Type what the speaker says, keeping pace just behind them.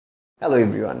Hello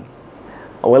everyone,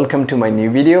 welcome to my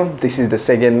new video. This is the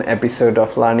second episode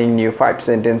of learning new 5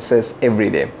 sentences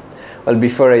every day. Well,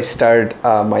 before I start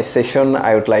my session,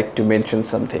 I would like to mention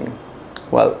something.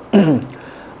 Well,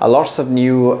 lots of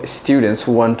new students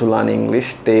who want to learn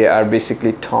English, they are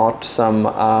basically taught some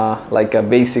like a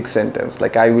basic sentence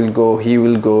like I will go, he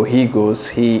will go, he goes,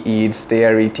 he eats, they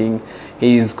are eating,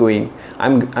 he is going,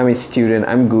 I'm a student,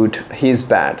 I'm good, he is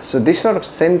bad. So these sort of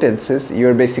sentences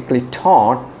you're basically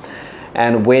taught.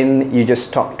 And when you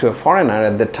just talk to a foreigner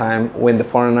at the time, when the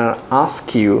foreigner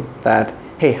asks you that,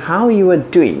 hey, how you are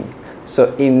doing?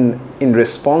 So in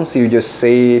response, you just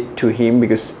say to him,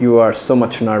 because you are so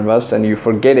much nervous and you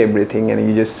forget everything, and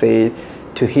you just say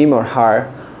to him or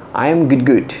her, I am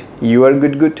good. You are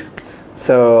good.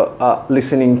 So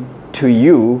listening to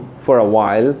you for a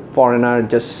while, foreigner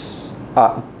just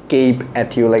gape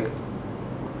at you like,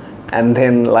 and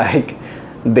then like,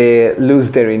 they lose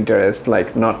their interest,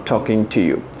 like not talking to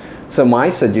you. So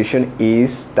my suggestion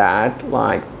is that,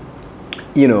 like,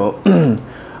 you know,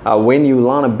 when you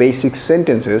learn a basic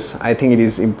sentences, I think it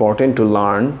is important to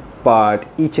learn, but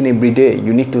each and every day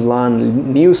you need to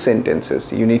learn new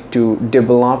sentences. You need to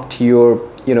develop your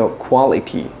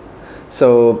quality.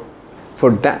 So for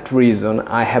that reason,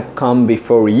 I have come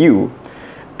before you,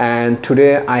 and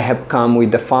today I have come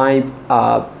with the 5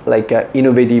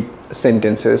 innovative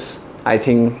sentences. I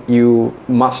think you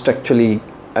must actually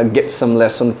get some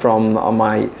lesson from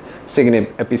my second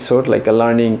episode, like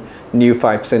learning new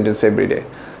 5 sentences every day.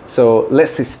 So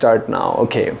let's start now.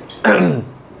 Okay.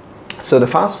 So the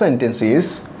first sentence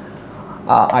is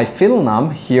I feel numb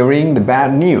hearing the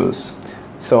bad news.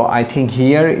 So I think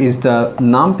here is the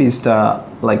numb is the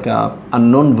like a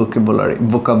unknown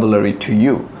vocabulary to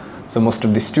you. So most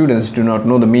of the students do not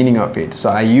know the meaning of it. So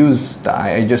I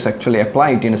just actually apply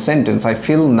it in a sentence. I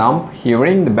feel numb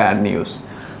hearing the bad news.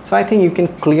 So I think you can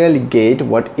clearly get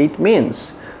what it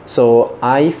means. So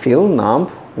I feel numb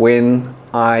when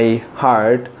I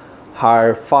heard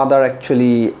her father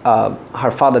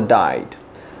died.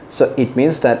 So it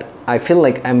means that I feel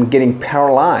like I'm getting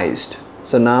paralyzed.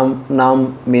 So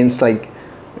numb means like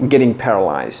getting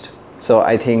paralyzed. So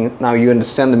I think now you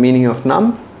understand the meaning of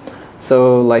numb.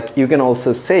 So like you can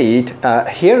also say it,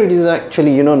 here it is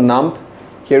actually, numb,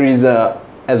 here is a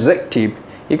adjective.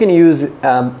 You can use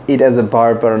it as a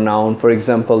verb or a noun. For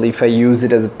example, if I use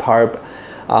it as a verb,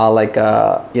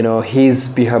 his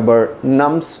behavior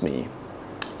numbs me.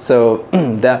 So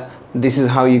this is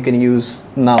how you can use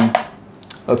numb.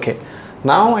 Okay,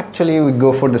 now actually we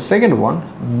go for the second one,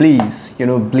 bliss,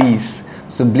 bliss.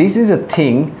 So bliss is a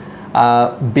thing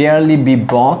barely be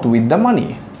bought with the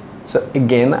money. So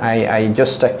again, I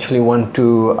just actually want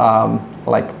to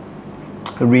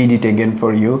read it again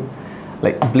for you.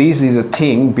 Like bliss is a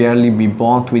thing barely be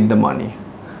bought with the money.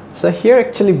 So here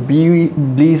actually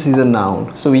bliss is a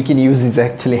noun. So we can use this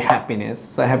actually happiness.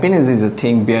 So happiness is a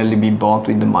thing barely be bought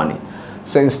with the money.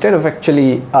 So instead of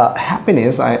actually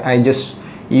happiness, I just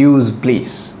use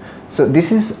bliss. So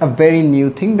this is a very new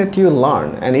thing that you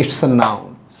learn, and it's a noun.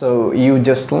 So you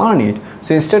just learn it.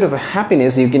 So instead of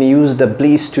happiness, you can use the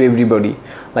bliss to everybody.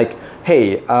 Like,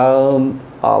 hey,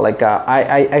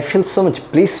 I feel so much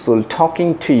blissful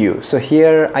talking to you. So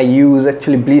here I use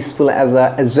actually blissful as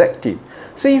an adjective.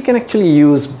 So you can actually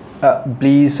use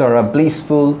bliss or a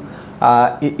blissful.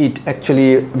 It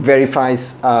actually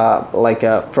verifies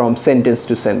from sentence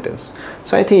to sentence.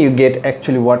 So I think you get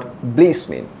actually what bliss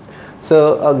means.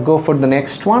 So go for the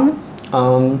next one.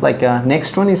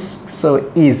 Next one is so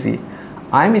easy.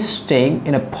 I'm staying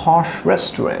in a posh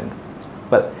restaurant.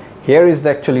 Well, here is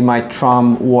actually my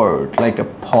charm word, like a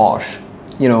posh.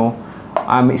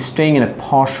 I'm staying in a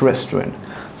posh restaurant.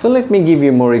 So let me give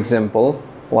you more example.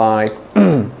 Like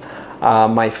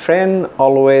my friend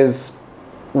always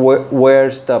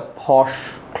wears the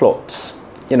posh clothes.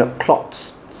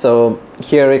 Clothes. So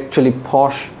here actually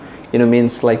posh,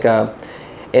 means like a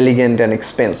elegant and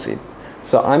expensive.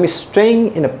 So I'm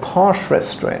staying in a posh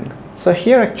restaurant. So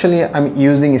here actually I'm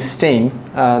using staying.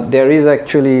 There is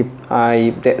actually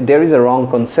there is a wrong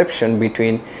conception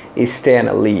between a stay and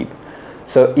a leave.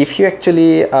 So if you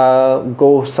actually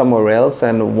go somewhere else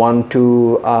and want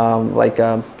to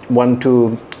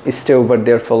stay over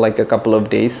there for like a couple of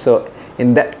days, so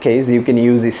in that case you can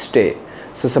use stay.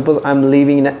 So suppose I'm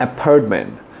living in an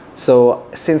apartment. So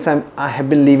since I have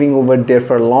been living over there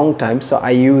for a long time, so I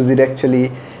use it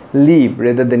actually leave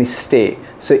rather than stay.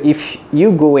 So if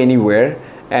you go anywhere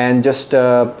and just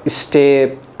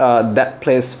stay that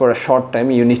place for a short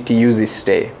time, you need to use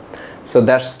stay. So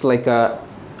that's like a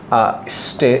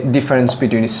difference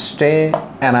between stay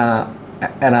and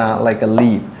a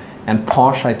leave. And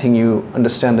posh, I think you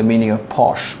understand the meaning of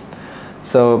posh.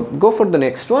 So go for the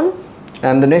next one.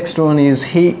 And the next one is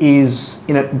he is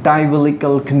in a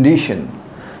diabolical condition.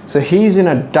 So he is in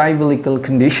a diabolical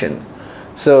condition.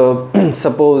 So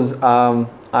suppose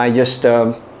I just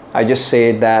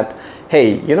say that,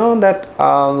 hey, you know that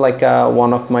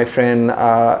one of my friend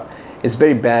is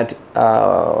very bad,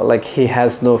 like he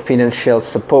has no financial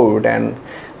support, and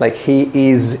like he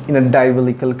is in a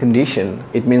diabolical condition.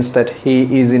 It means that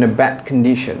he is in a bad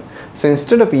condition. So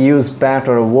instead of use bad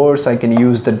or worse, I can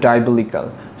use the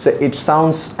diabolical. So it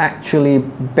sounds actually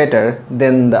better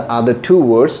than the other two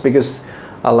words, because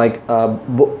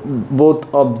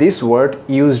both of these words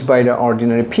used by the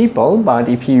ordinary people. But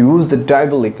if you use the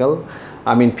diabolical,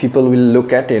 I mean, people will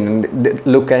look at it and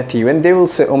look at you and they will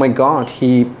say, oh my god,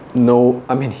 he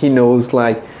knows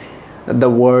like the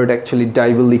word actually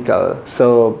diabolical.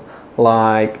 So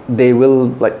like they will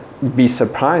like be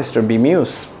surprised or be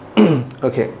amused.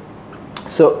 Okay,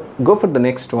 so go for the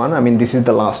next one. I mean, this is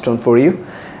the last one for you,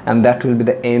 and that will be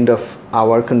the end of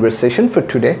our conversation for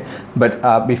today.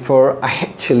 But before I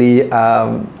actually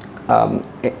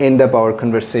end up our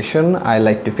conversation, I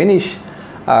like to finish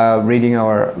reading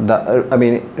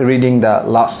the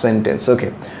last sentence.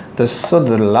 Okay, so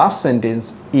the last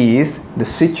sentence is the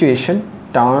situation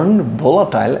turned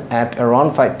volatile at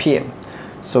around 5 p.m.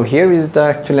 So here is the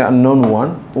actually unknown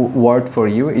word for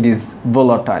you. It is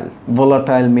volatile.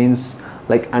 Volatile means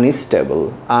like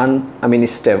unstable,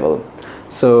 stable.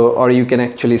 So, or you can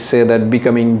actually say that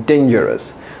becoming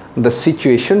dangerous. The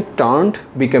situation turned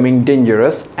becoming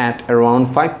dangerous at around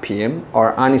 5 p.m.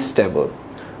 or unstable.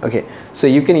 Okay, so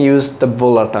you can use the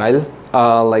volatile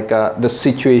the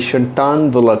situation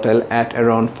turned volatile at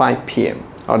around 5 p.m.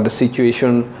 or the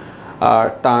situation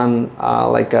turned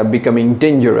becoming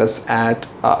dangerous at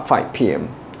 5 p.m.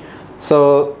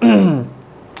 So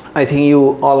I think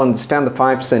you all understand the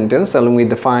 5 sentences along with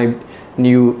the 5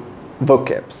 new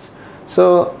vocabs.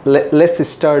 So let's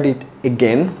start it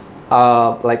again.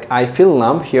 I feel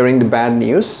numb hearing the bad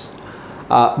news.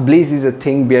 Bliss is a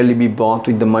thing barely be bought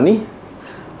with the money.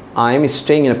 I am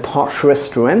staying in a posh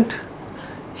restaurant.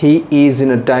 He is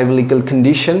in a diabolical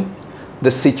condition.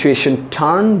 The situation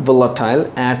turned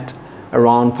volatile at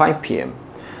around 5 p.m.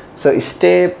 So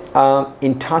stay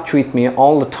in touch with me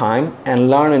all the time and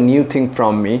learn a new thing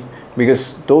from me,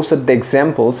 because those are the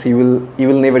examples you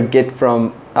will never get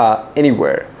from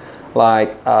anywhere.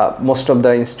 Like most of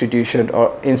the institution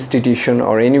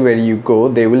or anywhere you go,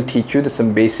 they will teach you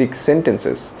some basic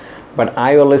sentences, but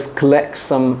I always collect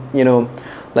some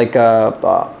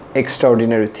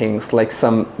extraordinary things, like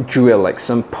some jewel, like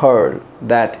some pearl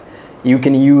that you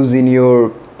can use in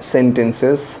your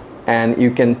sentences, and you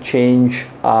can change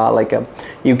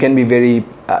you can be very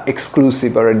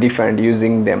exclusive or different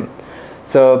using them.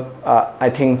 So I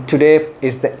think today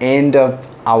is the end of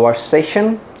our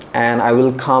session, and I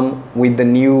will come with the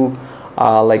new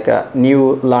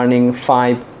new learning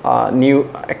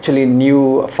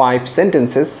new 5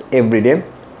 sentences every day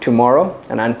tomorrow.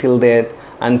 And until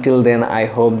then I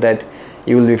hope that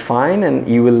you will be fine and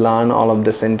you will learn all of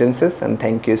the sentences. And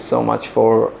thank you so much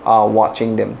for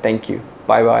watching them. Thank you.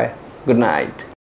 Bye bye. Good night.